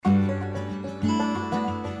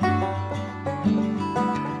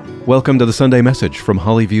Welcome to the Sunday message from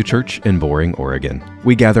Hollyview Church in Boring, Oregon.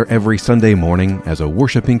 We gather every Sunday morning as a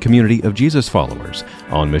worshiping community of Jesus followers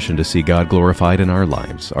on mission to see God glorified in our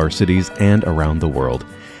lives, our cities, and around the world.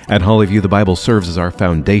 At Hollyview, the Bible serves as our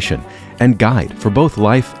foundation and guide for both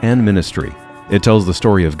life and ministry. It tells the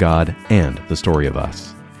story of God and the story of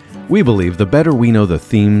us. We believe the better we know the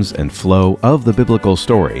themes and flow of the biblical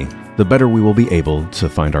story, the better we will be able to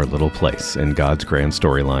find our little place in God's grand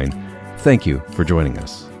storyline. Thank you for joining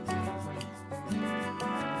us.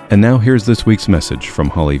 And now here's this week's message from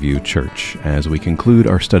Hollyview Church as we conclude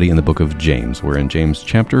our study in the book of James. We're in James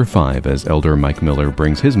chapter 5 as Elder Mike Miller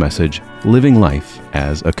brings his message, Living Life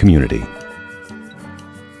as a Community.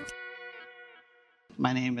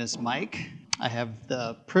 My name is Mike. I have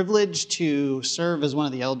the privilege to serve as one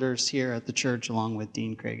of the elders here at the church along with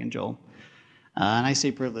Dean, Craig, and Joel. And I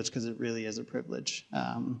say privilege because it really is a privilege.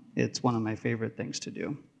 It's one of my favorite things to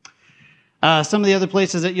do. Some of the other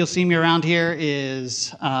places that you'll see me around here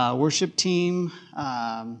is worship team.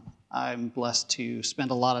 I'm blessed to spend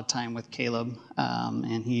a lot of time with Caleb,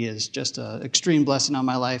 and he is just an extreme blessing on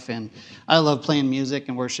my life, and I love playing music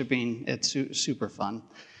and worshiping. It's super fun.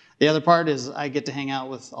 The other part is I get to hang out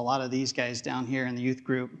with a lot of these guys down here in the youth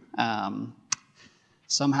group.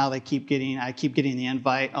 Somehow I keep getting the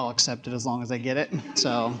invite. I'll accept it as long as I get it.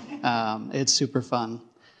 So it's super fun.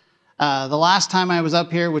 The last time I was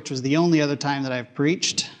up here, which was the only other time that I've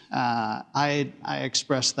preached, I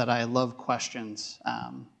expressed that I love questions.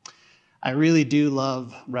 I really do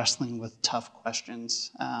love wrestling with tough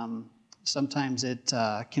questions. Sometimes it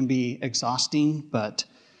can be exhausting, but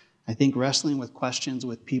I think wrestling with questions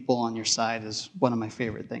with people on your side is one of my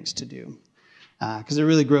favorite things to do because it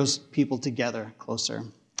really grows people together closer.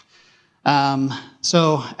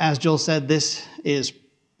 So as Joel said, this is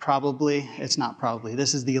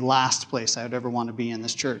this is the last place I would ever want to be in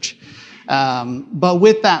this church. But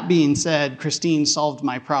with that being said, Christine solved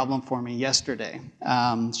my problem for me yesterday.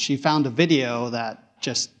 She found a video that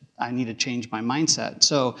I need to change my mindset.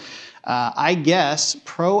 So I guess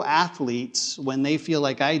pro athletes, when they feel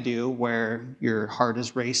like I do, where your heart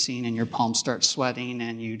is racing and your palms start sweating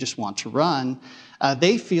and you just want to run,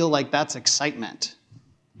 they feel like that's excitement.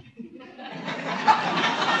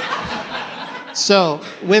 So,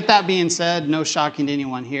 with that being said, no shocking to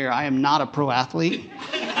anyone here, I am not a pro athlete,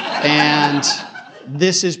 and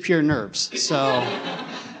this is pure nerves. So,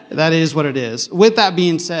 that is what it is. With that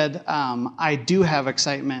being said, I do have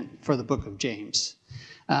excitement for the book of James.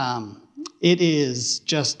 It is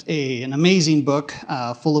just an amazing book,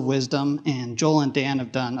 full of wisdom, and Joel and Dan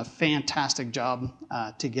have done a fantastic job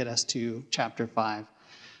to get us to chapter 5.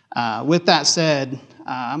 With that said,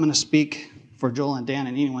 I'm going to speak for Joel and Dan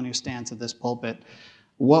and anyone who stands at this pulpit.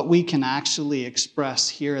 What we can actually express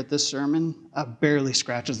here at this sermon barely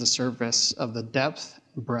scratches the surface of the depth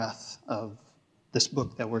and breadth of this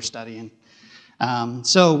book that we're studying.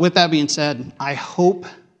 So with that being said, I hope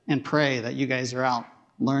and pray that you guys are out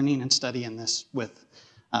learning and studying this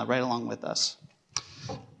right along with us.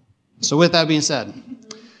 So with that being said,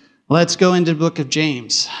 let's go into the book of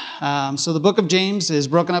James. So the book of James is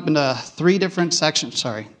broken up into three different sections.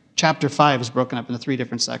 Chapter 5 is broken up into three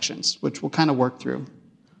different sections, which we'll kind of work through.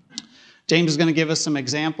 James is going to give us some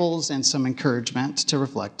examples and some encouragement to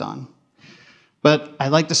reflect on. But I'd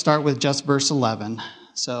like to start with just verse 11.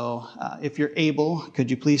 So if you're able,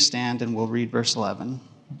 could you please stand and we'll read verse 11.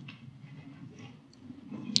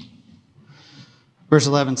 Verse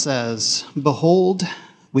 11 says, "Behold,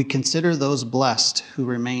 we consider those blessed who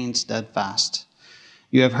remain steadfast.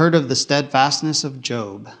 You have heard of the steadfastness of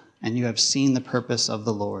Job, and you have seen the purpose of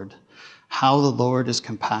the Lord, how the Lord is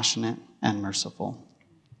compassionate and merciful."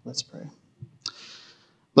 Let's pray.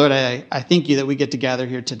 Lord, I thank you that we get to gather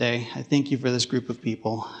here today. I thank you for this group of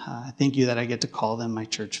people. I thank you that I get to call them my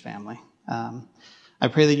church family. I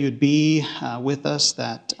pray that you would be with us,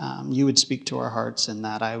 that you would speak to our hearts, and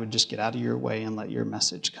that I would just get out of your way and let your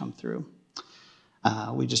message come through.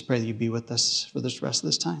 We just pray that you be with us for this rest of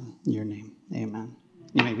this time. In your name, amen.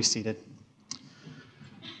 You may be seated.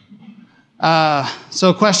 So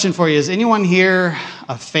a question for you. Is anyone here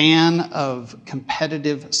a fan of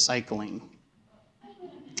competitive cycling?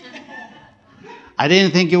 I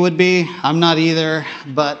didn't think it would be. I'm not either.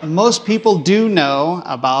 But most people do know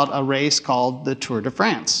about a race called the Tour de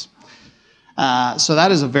France. So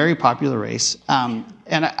that is a very popular race. And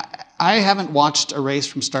I haven't watched a race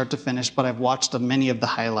from start to finish, but I've watched many of the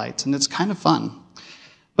highlights, and it's kind of fun.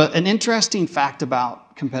 But an interesting fact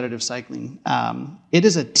about competitive cycling, it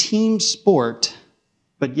is a team sport,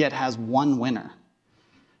 but yet has one winner.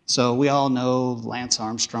 So we all know Lance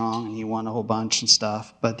Armstrong, and he won a whole bunch and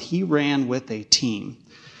stuff, but he ran with a team.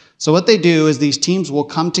 So what they do is these teams will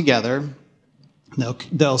come together.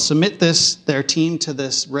 They'll submit their team to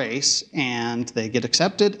this race, and they get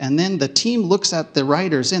accepted. And then the team looks at the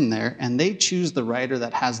riders in there, and they choose the rider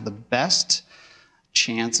that has the best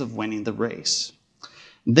chance of winning the race.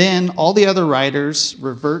 Then all the other riders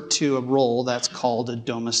revert to a role that's called a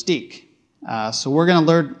domestique. So we're going to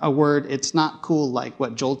learn a word. It's not cool like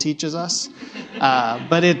what Joel teaches us,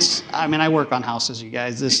 but I work on houses, you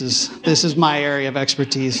guys. This is my area of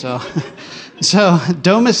expertise. So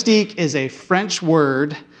domestique is a French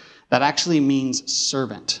word that actually means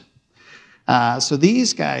servant. So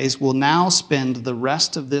these guys will now spend the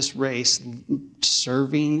rest of this race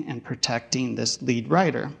serving and protecting this lead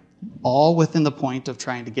rider, all within the point of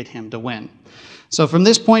trying to get him to win. So from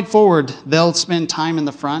this point forward, they'll spend time in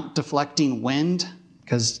the front deflecting wind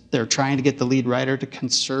because they're trying to get the lead rider to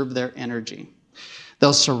conserve their energy.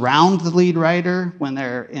 They'll surround the lead rider when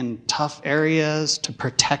they're in tough areas to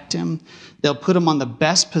protect him. They'll put him on the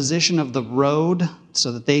best position of the road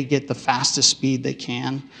so that they get the fastest speed they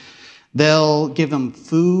can. They'll give him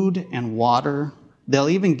food and water. They'll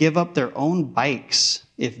even give up their own bikes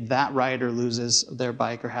if that rider loses their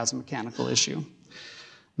bike or has a mechanical issue.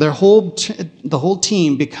 The whole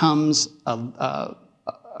team becomes a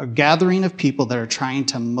gathering of people that are trying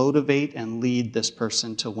to motivate and lead this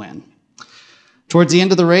person to win. Towards the end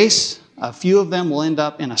of the race, a few of them will end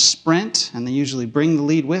up in a sprint, and they usually bring the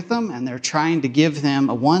lead with them, and they're trying to give them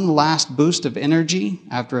one last boost of energy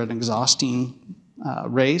after an exhausting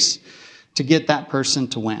race to get that person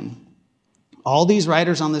to win. All these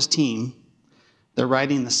riders on this team, they're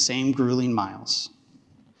riding the same grueling miles.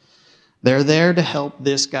 They're there to help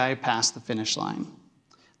this guy pass the finish line.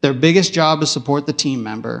 Their biggest job is support the team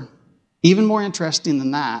member. Even more interesting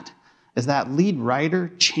than that is that lead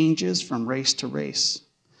rider changes from race to race.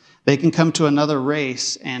 They can come to another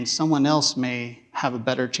race and someone else may have a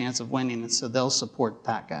better chance of winning, and so they'll support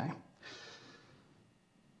that guy.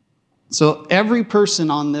 So every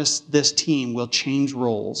person on this team will change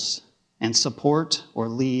roles and support or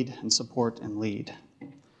lead and support and lead,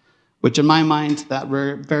 which in my mind, that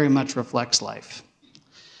very much reflects life.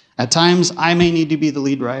 At times, I may need to be the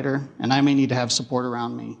lead rider, and I may need to have support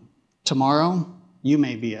around me. Tomorrow, you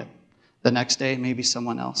may be it. The next day, maybe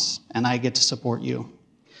someone else, and I get to support you.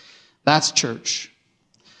 That's church.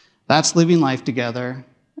 That's living life together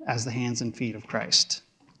as the hands and feet of Christ.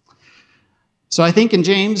 So I think in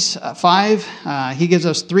James 5, he gives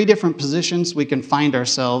us 3 different positions we can find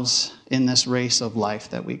ourselves in this race of life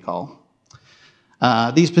that we call.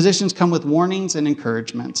 These positions come with warnings and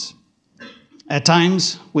encouragements. At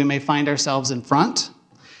times, we may find ourselves in front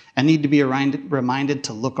and need to be reminded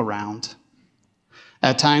to look around.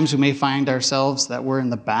 At times, we may find ourselves that we're in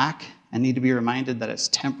the back and need to be reminded that it's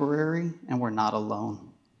temporary and we're not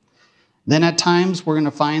alone. Then at times, we're going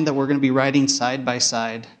to find that we're going to be riding side by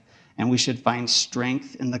side, and we should find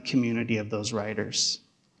strength in the community of those riders.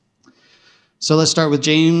 So let's start with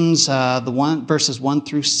James verses 1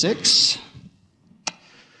 through 6.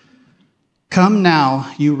 Come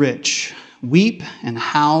now, you rich, weep and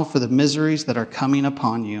howl for the miseries that are coming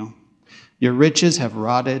upon you. Your riches have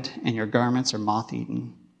rotted, and your garments are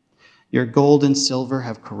moth-eaten. Your gold and silver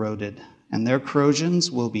have corroded, and their corrosions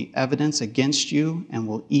will be evidence against you and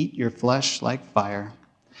will eat your flesh like fire.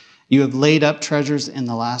 You have laid up treasures in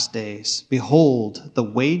the last days. Behold, the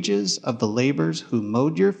wages of the laborers who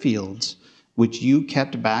mowed your fields, which you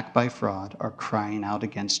kept back by fraud, are crying out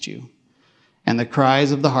against you. And the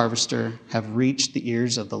cries of the harvester have reached the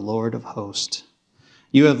ears of the Lord of hosts.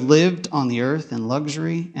 You have lived on the earth in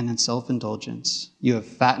luxury and in self-indulgence. You have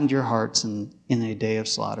fattened your hearts in a day of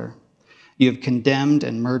slaughter. You have condemned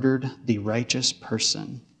and murdered the righteous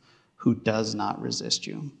person who does not resist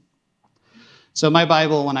you. So my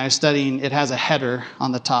Bible, when I was studying, it has a header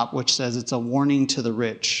on the top which says it's a warning to the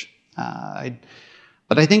rich.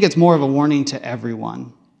 But I think it's more of a warning to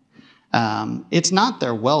everyone. It's not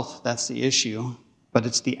their wealth that's the issue, but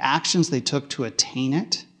it's the actions they took to attain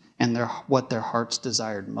it and what their hearts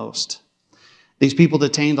desired most. These people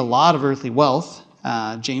attained a lot of earthly wealth.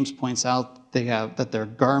 James points out that their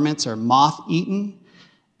garments are moth-eaten,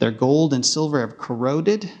 their gold and silver have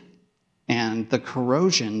corroded, and the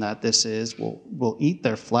corrosion that this is will eat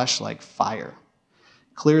their flesh like fire.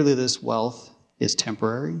 Clearly, this wealth is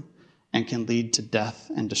temporary and can lead to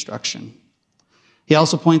death and destruction. He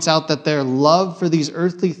also points out that their love for these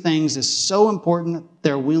earthly things is so important that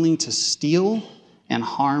they're willing to steal and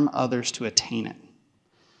harm others to attain it.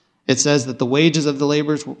 It says that the wages of the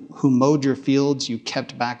laborers who mowed your fields you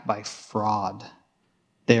kept back by fraud.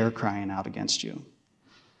 They are crying out against you.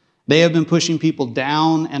 They have been pushing people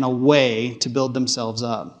down and away to build themselves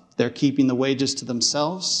up. They're keeping the wages to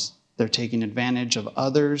themselves. They're taking advantage of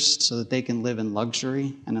others so that they can live in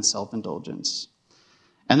luxury and in self-indulgence.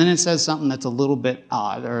 And then it says something that's a little bit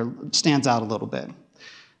odd, or stands out a little bit.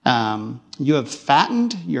 You have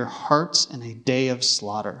fattened your hearts in a day of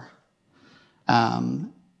slaughter.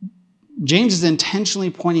 James is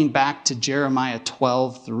intentionally pointing back to Jeremiah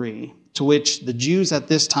 12:3, to which the Jews at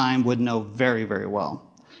this time would know very, very well.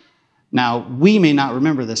 Now, we may not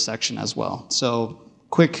remember this section as well, so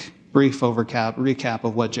quick, brief recap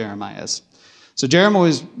of what Jeremiah is. So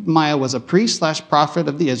Jeremiah was a priest/prophet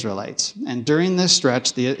of the Israelites, and during this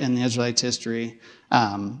stretch in the Israelites' history,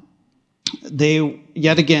 they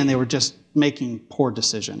were just making poor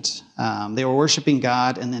decisions. They were worshiping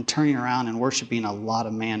God and then turning around and worshiping a lot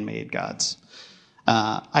of man-made gods.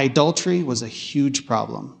 Idolatry was a huge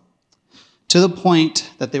problem, to the point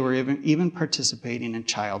that they were even participating in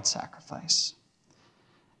child sacrifice.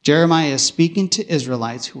 Jeremiah is speaking to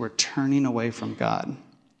Israelites who were turning away from God.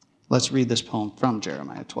 Let's read this poem from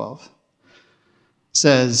Jeremiah 12. It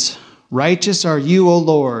says, "Righteous are you, O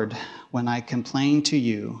Lord, when I complain to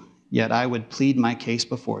you, yet I would plead my case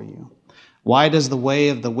before you. Why does the way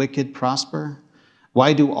of the wicked prosper?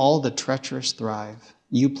 Why do all the treacherous thrive?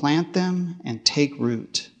 You plant them and take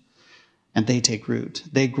root, and they take root.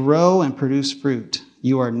 They grow and produce fruit.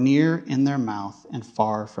 You are near in their mouth and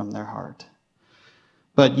far from their heart.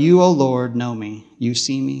 But you, O Lord, know me. You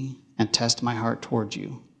see me and test my heart toward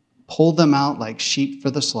you. Pull them out like sheep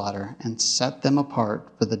for the slaughter and set them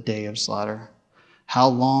apart for the day of slaughter. How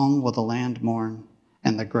long will the land mourn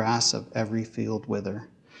and the grass of every field wither?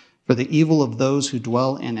 For the evil of those who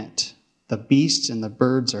dwell in it, the beasts and the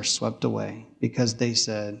birds are swept away, because they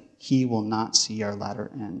said, he will not see our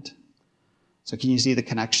latter end." So can you see the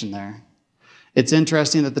connection there? It's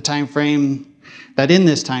interesting that in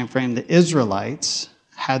this time frame, the Israelites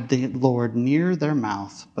had the Lord near their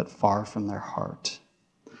mouth, but far from their heart.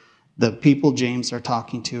 The people James are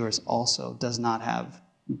talking to does not have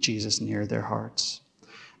Jesus near their hearts.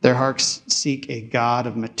 Their hearts seek a God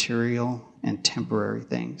of material and temporary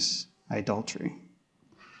things, idolatry.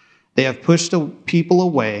 They have pushed people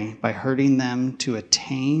away by hurting them to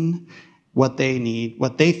attain what they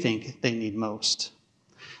think they need most.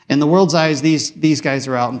 In the world's eyes, these guys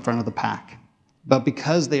are out in front of the pack. But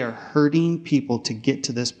because they are hurting people to get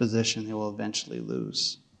to this position, they will eventually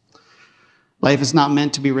lose. Life is not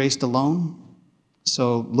meant to be raced alone,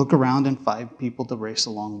 so look around and find people to race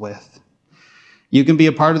along with. You can be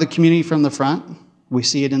a part of the community from the front. We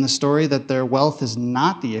see it in the story that their wealth is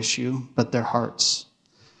not the issue, but their hearts.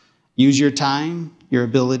 Use your time, your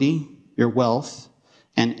ability, your wealth,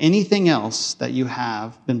 and anything else that you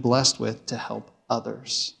have been blessed with to help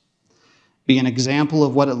others. Be an example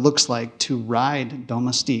of what it looks like to ride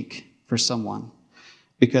domestique for someone,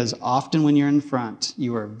 because often when you're in front,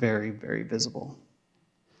 you are very, very visible.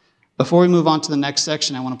 Before we move on to the next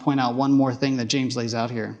section, I want to point out one more thing that James lays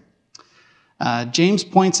out here. James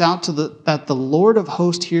points out that the Lord of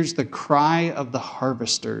hosts hears the cry of the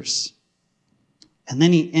harvesters. And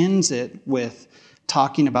then he ends it with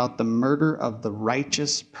talking about the murder of the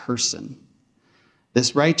righteous person.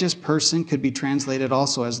 This righteous person could be translated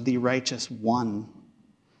also as the righteous one,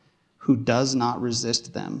 who does not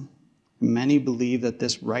resist them. Many believe that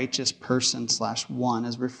this righteous person /one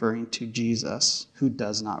is referring to Jesus, who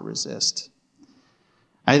does not resist.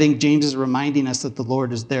 I think James is reminding us that the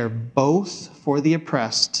Lord is there both for the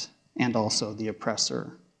oppressed and also the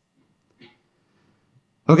oppressor.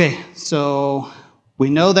 Okay, so we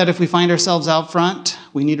know that if we find ourselves out front,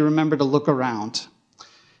 we need to remember to look around.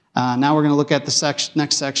 Now we're going to look at the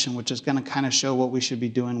next section, which is going to kind of show what we should be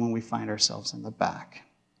doing when we find ourselves in the back.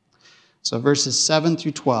 So verses 7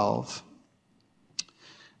 through 12.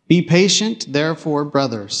 "Be patient, therefore,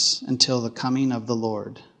 brothers, until the coming of the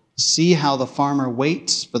Lord. See how the farmer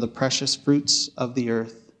waits for the precious fruits of the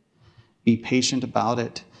earth. Be patient about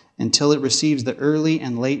it until it receives the early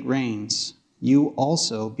and late rains. You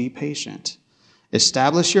also be patient.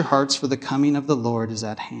 Establish your hearts, for the coming of the Lord is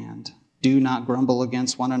at hand. Do not grumble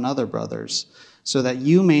against one another, brothers, so that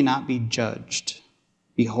you may not be judged.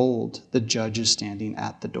 Behold, the judge is standing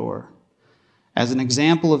at the door. As an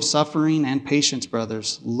example of suffering and patience,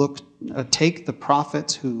 brothers, take the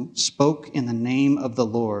prophets who spoke in the name of the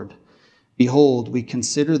Lord. Behold, we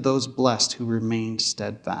consider those blessed who remained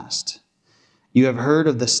steadfast. You have heard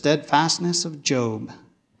of the steadfastness of Job,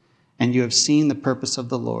 and you have seen the purpose of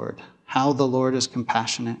the Lord, how the Lord is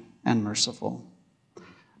compassionate and merciful.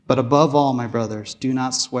 But above all, my brothers, do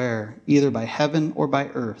not swear either by heaven or by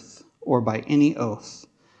earth or by any oath.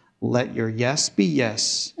 Let your yes be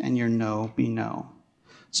yes and your no be no,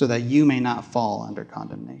 so that you may not fall under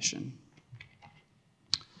condemnation."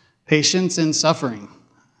 Patience in suffering.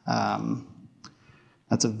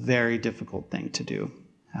 That's a very difficult thing to do.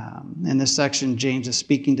 In this section, James is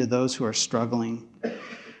speaking to those who are struggling.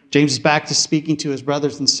 James is back to speaking to his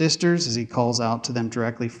brothers and sisters as he calls out to them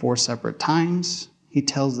directly 4 separate times. He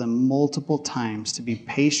tells them multiple times to be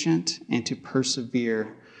patient and to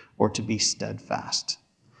persevere or to be steadfast.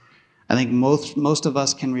 I think most of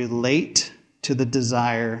us can relate to the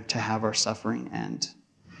desire to have our suffering end.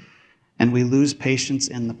 And we lose patience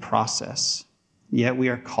in the process, yet we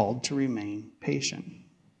are called to remain patient.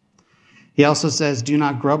 He also says, do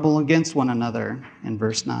not grumble against one another in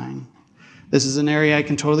verse 9. This is an area I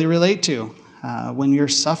can totally relate to. When you're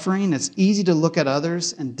suffering, it's easy to look at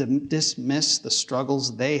others and dismiss the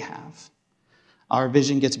struggles they have. Our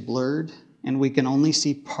vision gets blurred, and we can only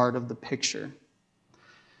see part of the picture.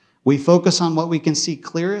 We focus on what we can see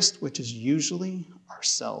clearest, which is usually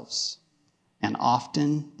ourselves, and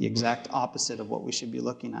often the exact opposite of what we should be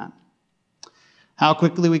looking at. How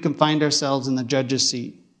quickly we can find ourselves in the judge's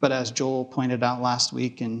seat, but as Joel pointed out last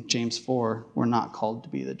week in James 4, we're not called to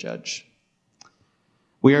be the judge.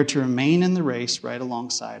 We are to remain in the race right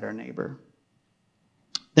alongside our neighbor.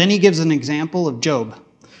 Then he gives an example of Job,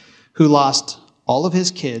 who lost all of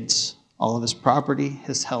his kids, all of his property,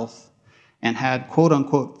 his health, and had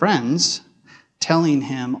quote-unquote friends telling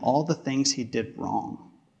him all the things he did wrong.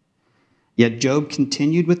 Yet Job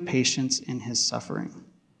continued with patience in his suffering.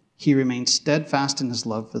 He remained steadfast in his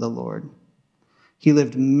love for the Lord. He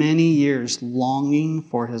lived many years longing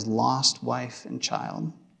for his lost wife and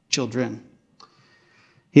children.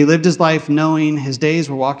 He lived his life knowing his days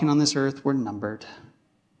were walking on this earth were numbered.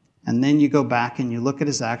 And then you go back and you look at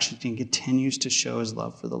his actions and he continues to show his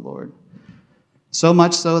love for the Lord. So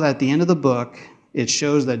much so that at the end of the book, it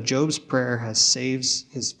shows that Job's prayer has saved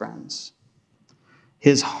his friends.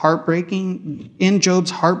 In Job's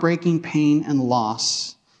heartbreaking pain and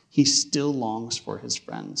loss, he still longs for his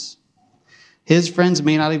friends. His friends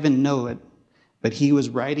may not even know it, but he was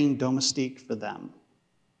writing Domestique for them.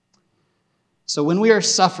 So when we are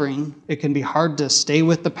suffering, it can be hard to stay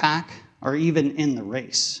with the pack or even in the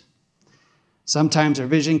race. Sometimes our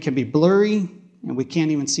vision can be blurry and we can't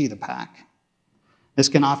even see the pack. This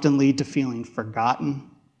can often lead to feeling forgotten,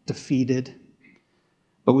 defeated,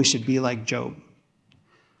 but we should be like Job,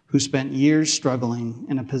 who spent years struggling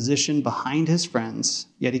in a position behind his friends,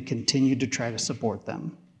 yet he continued to try to support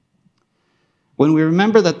them. When we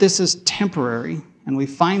remember that this is temporary and we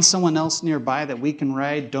find someone else nearby that we can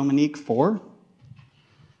ride Dominique for,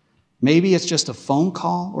 maybe it's just a phone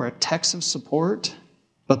call or a text of support,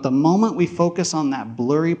 but the moment we focus on that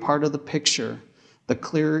blurry part of the picture, the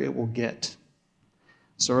clearer it will get.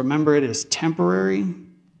 So remember, it is temporary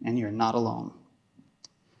and you're not alone.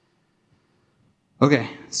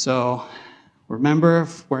 Okay, so remember,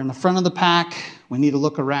 if we're in the front of the pack, we need to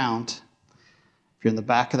look around. If you're in the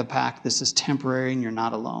back of the pack, this is temporary and you're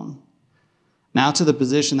not alone. Now to the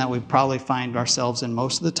position that we probably find ourselves in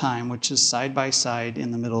most of the time, which is side by side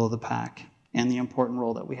in the middle of the pack, and the important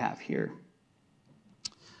role that we have here.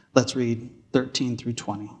 Let's read 13 through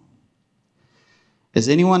 20. Is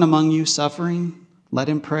anyone among you suffering? Let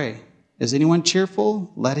him pray. Is anyone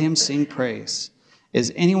cheerful? Let him sing praise.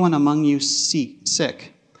 Is anyone among you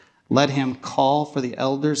sick? Let him call for the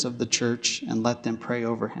elders of the church and let them pray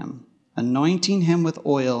over him, anointing him with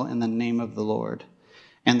oil in the name of the Lord.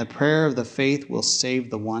 And the prayer of the faith will save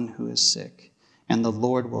the one who is sick, and the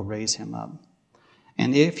Lord will raise him up.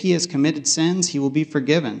 And if he has committed sins, he will be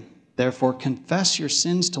forgiven. Therefore, confess your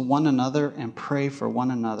sins to one another and pray for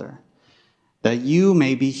one another, that you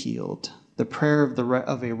may be healed. The prayer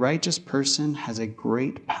of a righteous person has a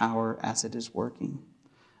great power as it is working.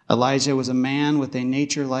 Elijah was a man with a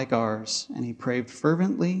nature like ours, and he prayed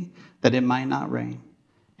fervently that it might not rain.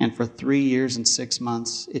 And for 3 years and 6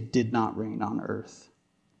 months, it did not rain on earth.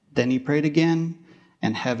 Then he prayed again,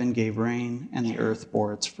 and heaven gave rain, and the earth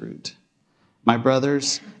bore its fruit. My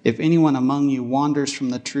brothers, if anyone among you wanders from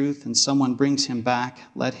the truth and someone brings him back,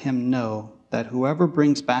 let him know that whoever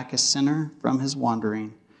brings back a sinner from his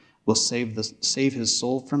wandering will save his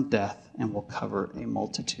soul from death and will cover a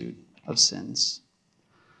multitude of sins.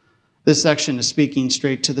 This section is speaking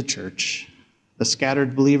straight to the church, the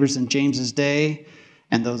scattered believers in James's day,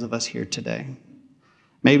 and those of us here today.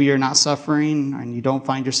 Maybe you're not suffering and you don't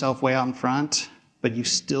find yourself way out in front, but you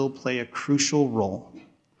still play a crucial role.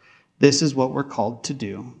 This is what we're called to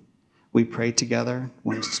do. We pray together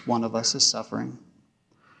when one of us is suffering.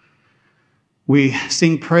 We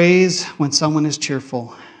sing praise when someone is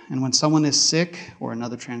cheerful, and when someone is sick, or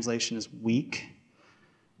another translation is weak,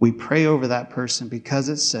 we pray over that person because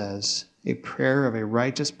it says, a prayer of a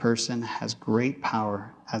righteous person has great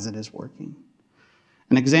power as it is working.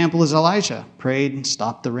 An example is Elijah. Prayed and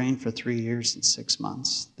stopped the rain for 3 years and 6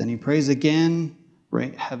 months. Then he prays again,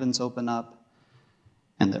 heavens open up,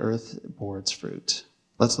 and the earth bore its fruit.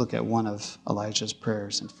 Let's look at one of Elijah's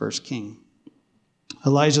prayers in 1 King.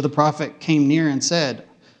 Elijah the prophet came near and said,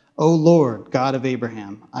 O Lord, God of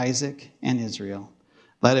Abraham, Isaac, and Israel,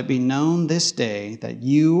 let it be known this day that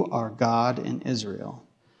you are God in Israel,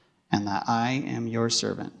 and that I am your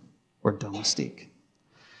servant, or domestique,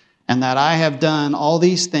 and that I have done all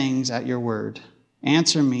these things at your word.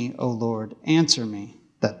 Answer me, O Lord, answer me,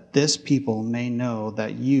 that this people may know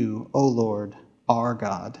that you, O Lord, are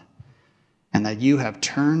God, and that you have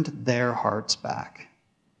turned their hearts back.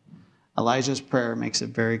 Elijah's prayer makes it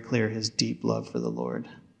very clear his deep love for the Lord,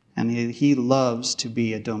 and he loves to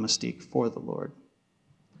be a domestique for the Lord.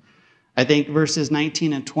 I think verses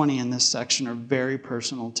 19 and 20 in this section are very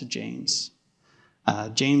personal to James.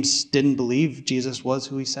 James didn't believe Jesus was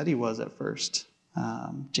who he said he was at first.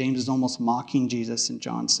 James is almost mocking Jesus in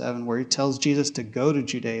John 7, where he tells Jesus to go to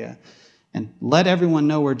Judea and let everyone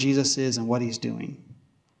know where Jesus is and what he's doing.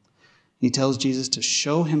 He tells Jesus to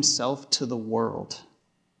show himself to the world,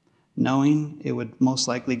 knowing it would most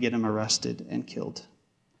likely get him arrested and killed.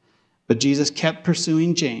 But Jesus kept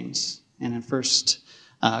pursuing James, and in 1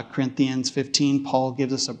 Corinthians 15, Paul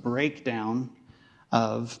gives us a breakdown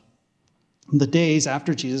of the days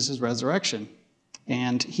after Jesus' resurrection.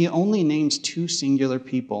 And he only names 2 singular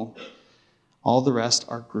people. All the rest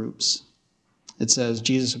are groups. It says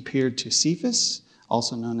Jesus appeared to Cephas,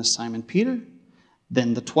 also known as Simon Peter,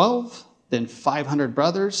 then the 12, then 500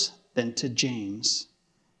 brothers, then to James,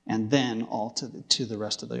 and then all to the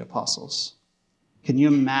rest of the apostles. Can you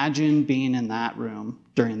imagine being in that room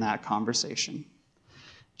during that conversation?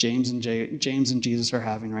 James and Jesus are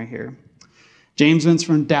having right here. James went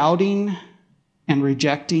from doubting and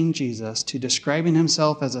rejecting Jesus to describing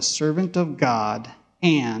himself as a servant of God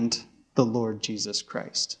and the Lord Jesus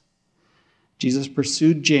Christ. Jesus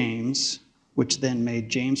pursued James, which then made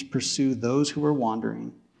James pursue those who were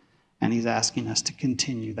wandering, and he's asking us to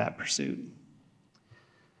continue that pursuit.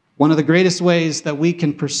 One of the greatest ways that we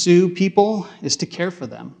can pursue people is to care for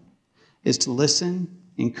them, is to listen,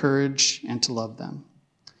 encourage, and to love them.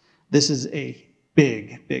 This is a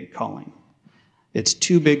big, big calling. It's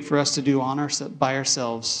too big for us to do by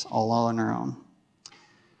ourselves, all on our own.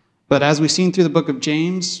 But as we've seen through the book of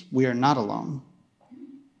James, we are not alone.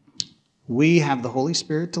 We have the Holy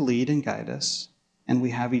Spirit to lead and guide us, and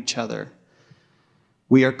we have each other.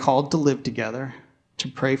 We are called to live together, to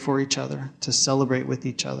pray for each other, to celebrate with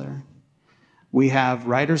each other. We have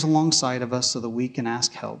writers alongside of us so that we can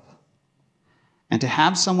ask help. And to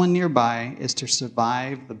have someone nearby is to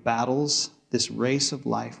survive the battles this race of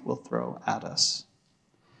life will throw at us.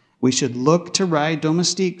 We should look to ride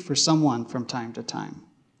domestique for someone from time to time.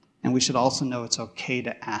 And we should also know it's okay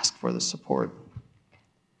to ask for the support.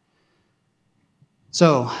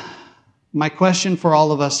 So, my question for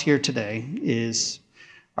all of us here today is,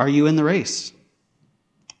 are you in the race?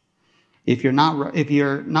 If you're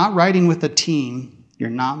not riding with a team, you're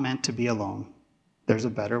not meant to be alone. There's a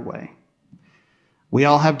better way. We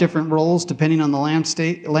all have different roles depending on the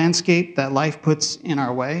landscape that life puts in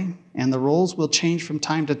our way, and the roles will change from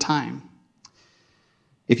time to time.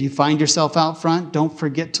 If you find yourself out front, don't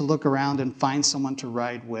forget to look around and find someone to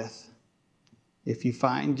ride with. If you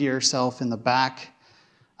find yourself in the back,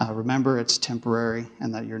 remember it's temporary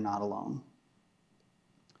and that you're not alone.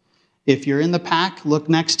 If you're in the pack, look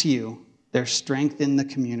next to you. There's strength in the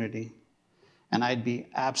community, and I'd be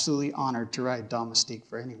absolutely honored to ride domestique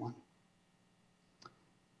for anyone.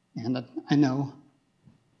 And I know,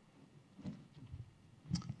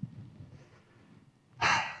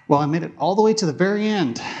 well, I made it all the way to the very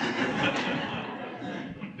end.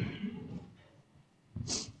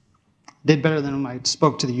 Did better than when I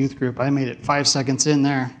spoke to the youth group. I made it 5 seconds in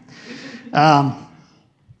there. I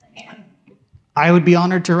would be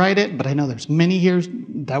honored to write it, but I know there's many here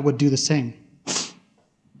that would do the same.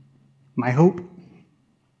 My hope?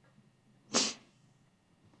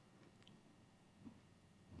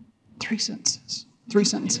 Three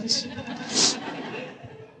sentences.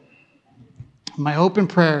 My hope and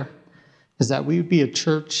prayer is that we would be a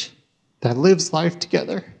church that lives life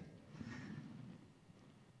together,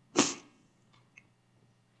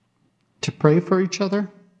 to pray for each other,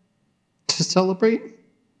 to celebrate,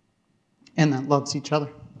 and that loves each other.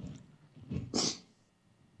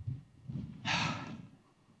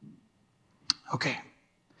 Okay,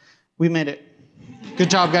 we made it. Good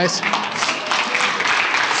job, guys.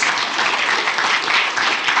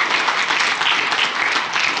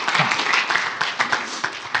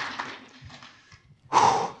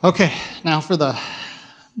 Okay, now for the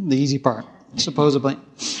easy part. supposedly.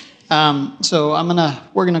 So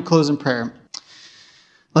we're gonna close in prayer.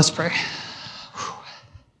 Let's pray.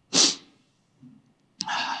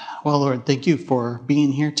 Well, Lord, thank you for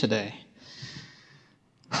being here today.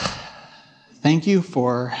 Thank you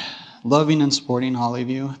for loving and supporting Holly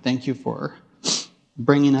View. Thank you for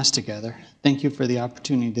bringing us together. Thank you for the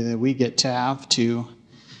opportunity that we get to have to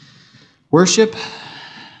worship.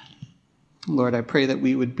 Lord, I pray that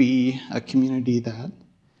we would be a community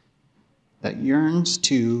that yearns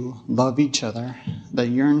to love each other, that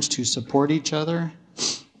yearns to support each other,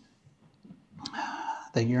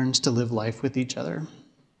 that yearns to live life with each other.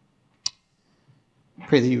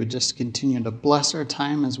 Pray that you would just continue to bless our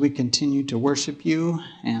time as we continue to worship you,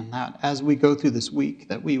 and that as we go through this week,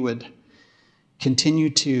 that we would continue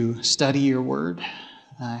to study your word.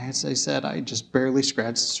 As I said, I just barely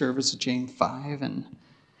scratched the surface of James 5, and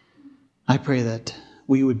I pray that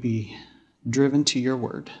we would be driven to your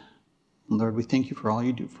word. And Lord, we thank you for all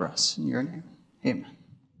you do for us. In your name, amen.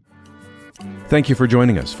 Thank you for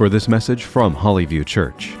joining us for this message from Holly View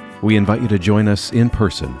Church. We invite you to join us in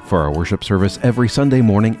person for our worship service every Sunday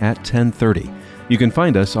morning at 10:30. You can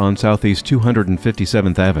find us on Southeast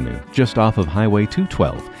 257th Avenue, just off of Highway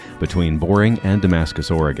 212, between Boring and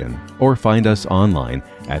Damascus, Oregon, or find us online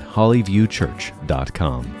at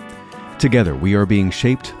hollyviewchurch.com. Together, we are being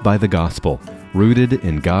shaped by the gospel, rooted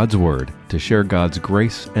in God's word to share God's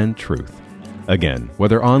grace and truth. Again,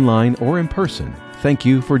 whether online or in person, thank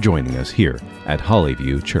you for joining us here at Holly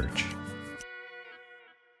View Church.